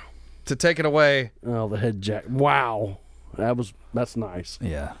town, to take it away. oh, the head jack! Wow, that's nice.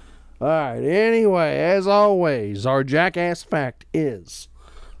 Yeah. All right. Anyway, as always, our jackass fact is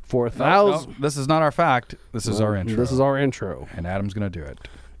 4,000. No, this is not our fact. This is our intro. This is our intro. and Adam's going to do it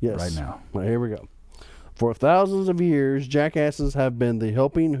Yes. right now. Well, here we go. For thousands of years, jackasses have been the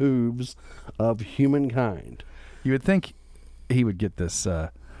helping hooves of humankind. You would think he would get this,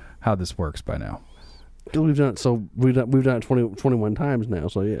 how this works by now. We've done it 21 times now,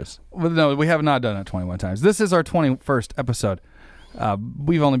 so yes. Well, no, we have not done it 21 times. This is our 21st episode.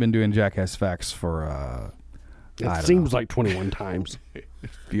 We've only been doing Jackass Facts for, I It don't seems like 21 times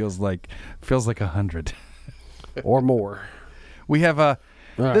feels like 100. or more. We have All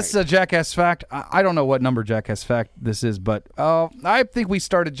this is a Jackass Fact. I don't know what number Jackass Fact this is, but I think we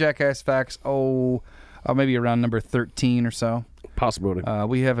started Jackass Facts, maybe around number 13 or so. Possibility.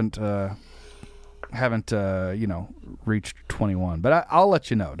 We haven't reached 21, but I'll let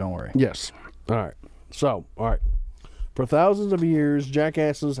you know. Don't worry. Yes. All right. So, all right. For thousands of years,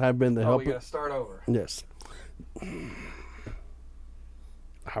 jackasses have been the helping. start over. Yes.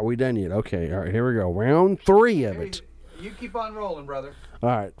 Are we done yet? Okay. All right. Here we go. Round 3 of it. You keep on rolling, brother. All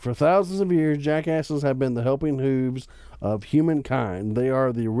right. For thousands of years, jackasses have been the helping hooves of humankind. They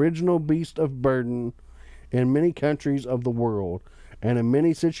are the original beast of burden in many countries of the world, and in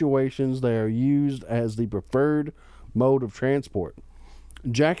many situations, they are used as the preferred mode of transport.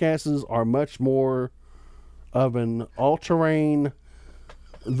 Jackasses are much more of an all-terrain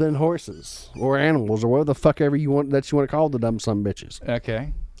than horses or animals or whatever the fuck ever you want to call the dumb son bitches.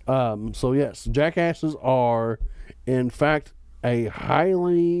 Okay. So yes, jackasses are, in fact, a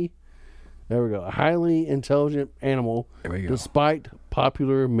highly intelligent animal, There we go. despite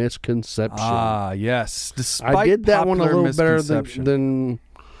popular misconception. Ah, yes. Despite I did that one a popular little better misconception. than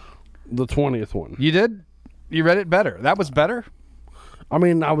the 20th one. You did? You read it better. That was better? I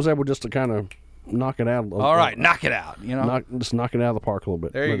mean, I was able just to kind of knock it out. All right, knock it out. You know, knock it out of the park a little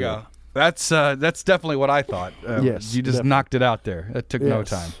bit. there you But, go. That's definitely what I thought. Yes, you just definitely. knocked it out there. It took no Yes.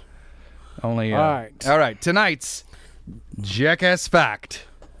 time. Only. All right. Tonight's Jackass Fact.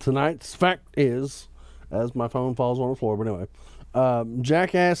 Tonight's fact is, as my phone falls on the floor, but anyway,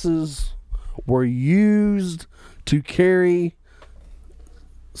 jackasses were used to carry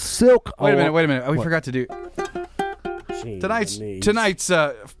silk. Wait a minute. We What? forgot to do Gee, tonight's my knees.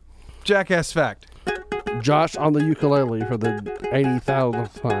 Jackass Fact. Josh on the ukulele for the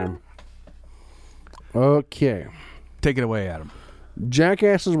 80,000th time. Okay. Take it away, Adam.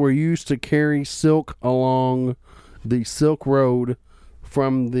 Jackasses were used to carry silk along the Silk Road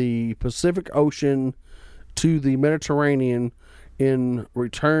from the Pacific Ocean to the Mediterranean in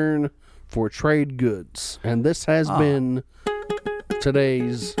return for trade goods. And this has been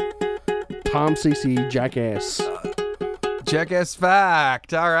today's Tom CC Jackass. Jackass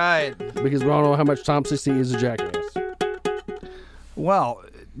Fact. All right. Because we all know how much Tom CC is a jackass. Well,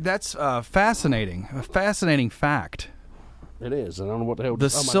 that's fascinating. A fascinating fact. It is. And I don't know what the hell. The my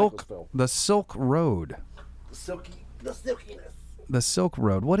Silk, necklace fell. the Silk Road. The silkiness. The Silk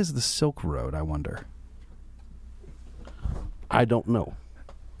Road. What is the Silk Road, I wonder? I don't know.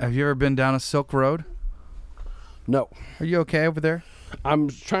 Have you ever been down a Silk Road? No. Are you okay over there? I'm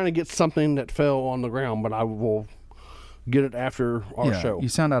trying to get something that fell on the ground, but I will get it after our show You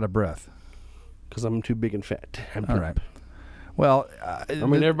sound out of breath. because I'm too big and fat. I'm All plump. right. Well, I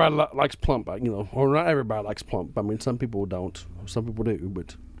mean, everybody likes plump, or not everybody likes plump. I mean, some people don't. Some people do,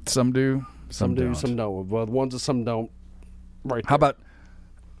 but some do, some do, don't. some don't. Well, the ones that some don't. Right. How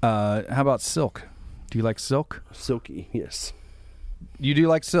about silk? Do you like silk? silky? Yes, You do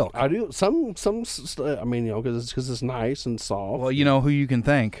like silk. I do. Some. I mean, because it's nice and soft. Well, you know who you can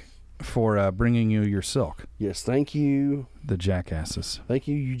thank for bringing you your silk? Yes, thank you, The jackasses.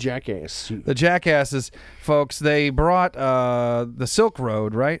 you jackass. The jackasses, folks, they brought the Silk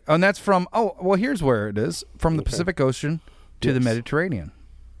Road, right? And that's from, here's where it is. From the Pacific Ocean to the Yes. Mediterranean.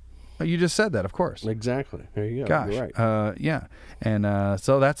 You just said that, of course. Exactly. There you go. Gosh. You're right. Yeah. And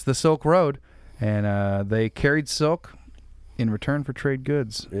so that's the Silk Road. And they carried silk in return for trade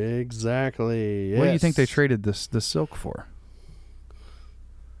goods. Exactly. What do you think they yes. traded the silk for?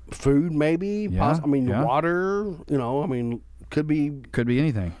 Food, maybe. Yeah, yeah. Water. I mean, could be Could be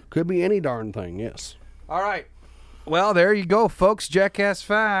anything. any darn thing. Yes. All right. Well, there you go, folks. Jackass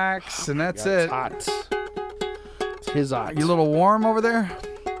Facts. And that's Yeah, it. it's hot. It's his hot. You a little warm over there?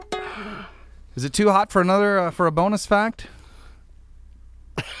 Is it too hot for for a bonus fact?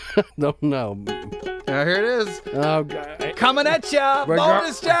 No. Here it is. Oh, God. Coming at ya.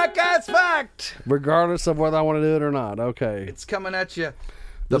 Bonus Jackass Fact. Regardless of whether I want to do it or not. Okay. It's coming at you.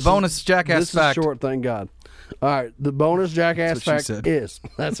 The This bonus is- Jackass this Fact. is short, thank God. All right. The bonus jackass That's what she fact said. is.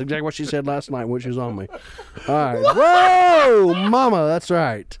 That's exactly what she said last night when she was on me. All right. Whoa, mama. That's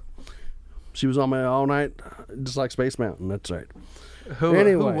right. She was on me all night, just like Space Mountain. That's right.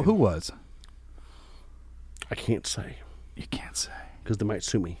 Anyway. Who was? I can't say You can't say. because they might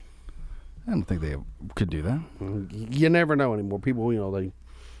sue me. I don't think they could do that. You never know anymore. People, they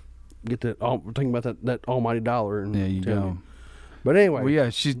get that. Thinking about that almighty dollar. And Yeah, you tell go. you. But anyway, Well, yeah,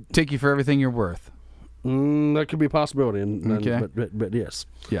 she'd take you for everything you're worth. that could be a possibility. Okay. But yes.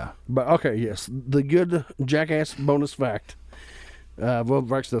 Yeah. But okay, yes. The good jackass bonus fact. Well,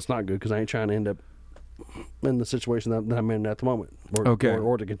 actually, that's not good because I ain't trying to end up in the situation that I'm in at the moment. Okay.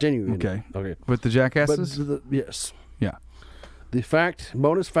 Or to continue. in it. Okay. Okay. With the But jackasses? yes. Yeah. The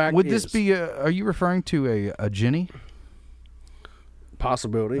bonus fact Would is this be are you referring to a Ginny?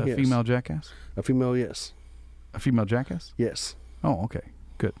 possibility. A yes. female jackass? A female, yes. A female jackass? Yes. Oh, okay.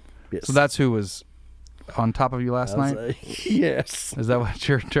 Good. Yes. So that's who was on top of you last night? Yes. Is that what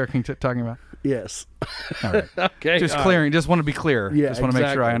you're talking about? Yes. All right. Okay. Just all clearing. Just want to be clear. Yeah, Just want to make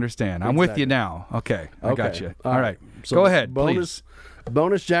sure I exactly. understand. I'm with you Exactly. now. Okay. I Okay. got you. All All right. right. So Go ahead, please.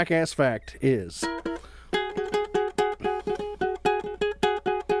 bonus jackass fact is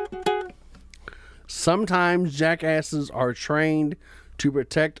Sometimes jackasses are trained to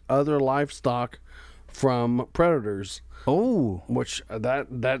protect other livestock from predators. Oh, Which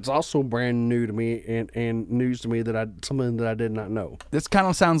that's also brand new to me and news to me something that I did not know. this kind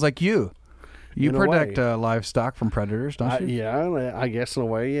of sounds like you. You In a protect way. livestock from predators, don't you? Yeah, I guess in a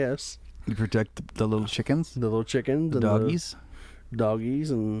way, yes. You protect the little chickens, The little chickens, the and doggies. the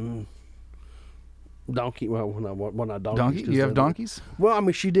doggies, and donkey. Well, not donkeys. Donkey? 'cause You have they're- donkeys? Well, I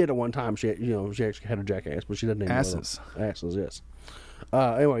mean, she did at one time. She actually had a jackass, but she doesn't name Asses. Asses, yes.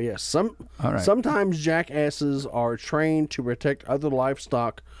 Anyway, yes. All right. Sometimes jackasses are trained to protect other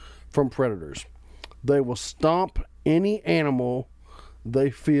livestock from predators. They will stomp any animal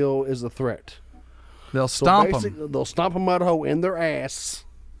they feel is a threat. They'll So stomp them. basically, they'll stomp a mud hole in their ass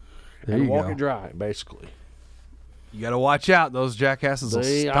There and you walk go. it dry. Basically, You got to watch out. Those jackasses will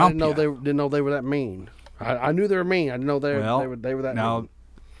I stomp didn't know you. didn't know they were that mean. I knew they were mean. I didn't know they were that now, mean.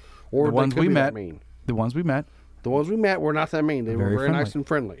 Or the they ones could we be met- that mean. The ones we met. The ones we met were not that mean. They Very were very nice and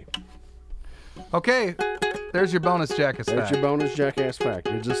friendly. Okay, there's your bonus jackass That's fact. your bonus jackass fact.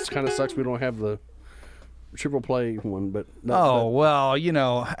 It just kind of sucks we don't have the triple play one, but Oh well,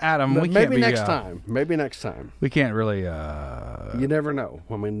 Adam, we can't maybe be, next time. Maybe next time. We can't really. You never know.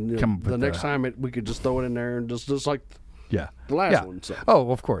 I mean, Come up the with next time we could just throw it in there and just like Yeah. the last Yeah. one. So.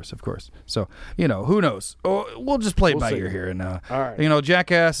 Oh, of course. So, who knows? Oh, we'll just play it We'll by see. ear here. And, All right.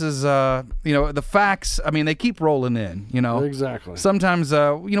 jackasses, the facts, I mean, they keep rolling in, Exactly. Sometimes,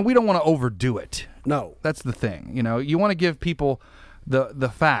 we don't want to overdo it. No. That's the thing. You want to give people the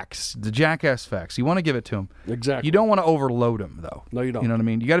facts, the jackass facts. You want to give it to them. Exactly. You don't want to overload them, though. No, you don't. You know what I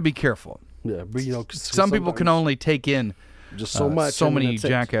mean? You got to be careful. Yeah, but 'cause Some people can sometimes only take in just so much. so and many that's it.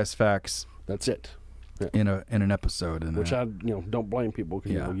 jackass facts That's it. in an episode. And, Which I don't blame people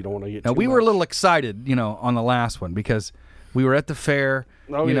because Yeah. you don't want to get. Now too we were a much. little excited, on the last one because we were at the fair.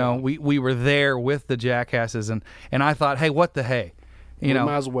 Oh, yeah. We were there with the jackasses, and I thought, hey, what the hey, We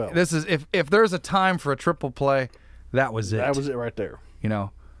might as well. This is if there's a time for a triple play, that was it. That was it right there.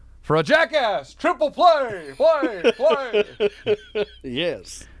 For a jackass triple play.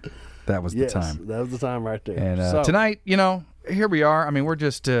 Yes. That was Yes. the time. That was the time right there. And So, tonight, here we are. I mean, we're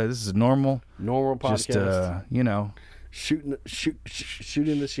just this is normal. normal podcast. Just shooting the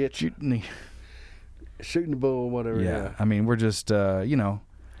shit, shooting shooting the bull, whatever. Yeah, I mean, we're just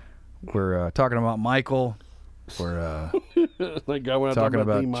we're talking about Michael. We're Thank God we're not Talking talking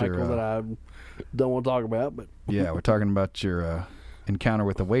about the about your, Michael that I don't want to talk about, but yeah, we're talking about your encounter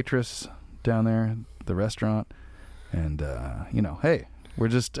with the waitress down there at the restaurant, and hey, we're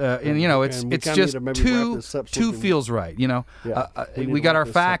just and we it's kinda just need to maybe wrap two this up so two we can- feels right. Yeah, we need We to got wrap our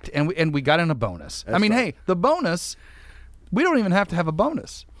this fact, and we got in a bonus. I That's mean, right. hey, the bonus, we don't even have to have a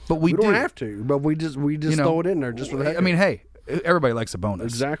bonus, but we, we do. don't have to, but we just throw it in there just for the heck I of mean, it. hey, everybody likes a bonus.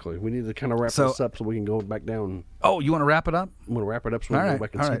 Exactly. We need to kind of wrap So- this up so we can go back down. Oh, you want to wrap it up? I'm going to wrap it up so we All can right, go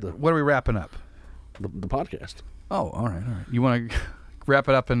back and all see right. the What are we wrapping up? podcast. Oh, all right. You want to wrap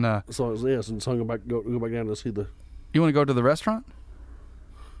it up and So yes, and so go back down to see the you want to go to the restaurant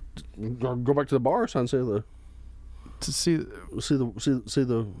go back to the bar and see the to see? see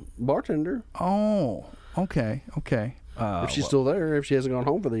the bartender Oh, okay. if she's still there, if she hasn't gone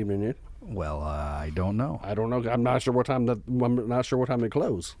home for the evening yet. Well, I don't know. I don't know. I'm not sure what time they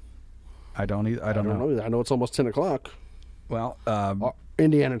close. I don't either. I don't know. either. I know it's almost 10:00. Well,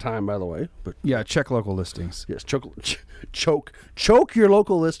 Indiana time, by the way. But yeah, check local listings. yes, choke your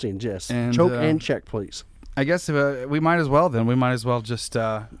local listings. Yes, And, choke and check, please. I guess we might as well then. We might as well just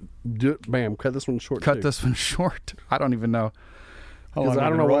Do it, bam. Cut this one short. cut too. this one short. I don't even know how long I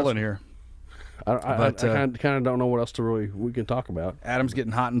don't we've know been what rolling here. I but, kind of don't know what else we can talk about. Adam's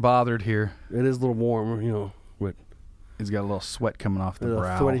getting hot and bothered here. It is a little warm, but He's got a little sweat coming off the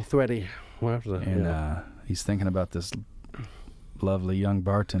brow. sweaty. Well, after that, And he's thinking about this lovely young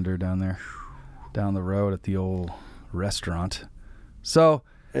bartender down the road at the old restaurant. So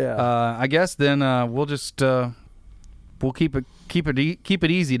I guess then we'll just we'll keep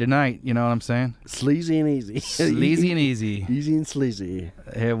it easy tonight. You know what I'm saying? sleazy and easy, Sleazy and easy. easy and sleazy.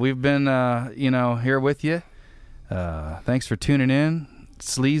 Hey, we've been here with you. Thanks for tuning in.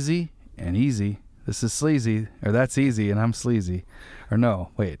 Sleazy and easy. This is sleazy, or that's easy, and I'm sleazy. Or no,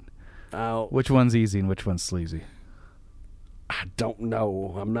 wait. Which one's easy and which one's sleazy? I don't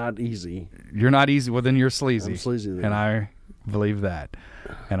know. I'm not easy. You're not easy. Well, then you're sleazy. I'm sleazy then. And I believe that.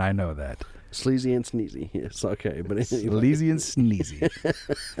 And I know that. Sleazy and sneezy. Yes, okay. But anyway, Sleazy and sneezy.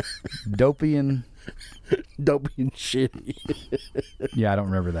 Dopey and... dopey and shitty. Yeah, I don't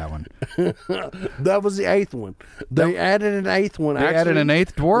remember that one. That was the 8th one. They added an 8th one. They added an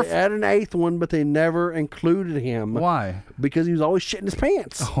eighth dwarf? They added an 8th one, but they never included him. Why? Because he was always shitting his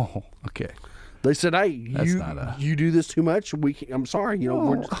pants. Oh, okay. They said, "Hey, you do this too much. I'm sorry. You know,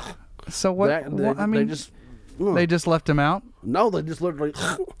 we're just, so what? They just left him out. No, they just literally.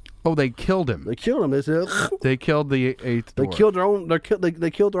 Oh, they killed him. They killed him. They said they killed the eighth. They dwarf. killed their own.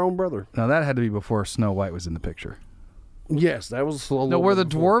 They killed their own brother. Now that had to be before Snow White was in the picture. Yes, that was. No, were the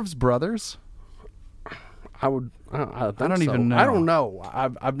dwarves brothers? I don't even know. I don't know.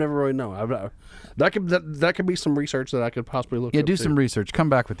 I've never really known. That could be some research that I could possibly look. Yeah, up do too. some research.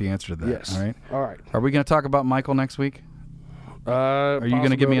 Come back with the answer to that. Yes. All right. All right. Are we going to talk about Michael next week? Are you going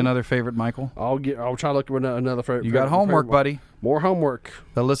to give me another favorite Michael? I'll try to look for another favorite. You got homework, buddy. More homework.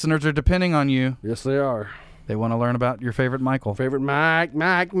 The listeners are depending on you. Yes, they are. They want to learn about your favorite Michael. Favorite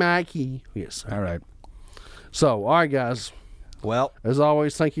Mikey. Yes. Sir. All right. So, all right, guys. Well, as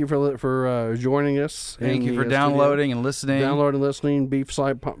always, thank you for joining us. Thank you for downloading and listening. Beef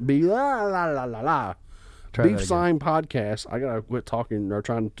Sign Podcast. I gotta quit talking or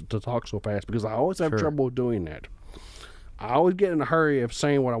trying to talk so fast because I always have trouble doing that. I always get in a hurry of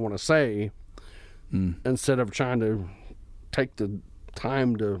saying what I want to say instead of trying to take the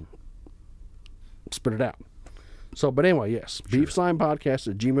time to spit it out. So, but anyway, yes,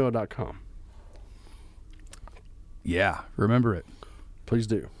 beefsignpodcast@gmail.com. Yeah, remember it. Please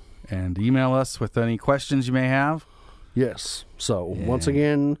do. And email us with any questions you may have. Yes. So, once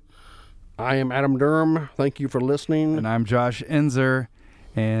again, I am Adam Durham. Thank you for listening. And I'm Josh Enzer.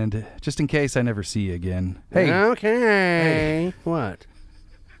 And just in case I never see you again. Hey. Okay. Hey. What?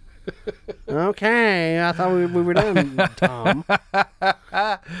 Okay. I thought we were done, Tom.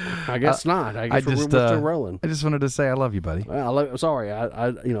 I guess not. I guess we're still rolling. I just wanted to say I love you, buddy. Well, sorry.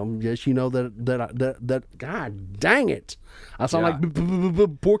 Yes, you know that. God dang it! I sound like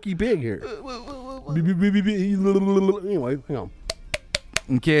Porky Pig here. Anyway, hang on.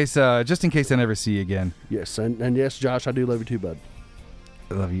 Just in case I never see you again. Yes, and yes, Josh, I do love you too, bud.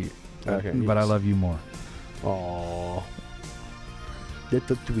 I love you. Okay, but I love you more. Aww. That's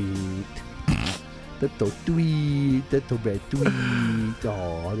a tweet. That's a tweet. That's a bad tweet.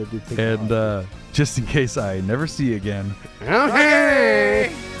 Aww. And just in case I never see you again. Okay.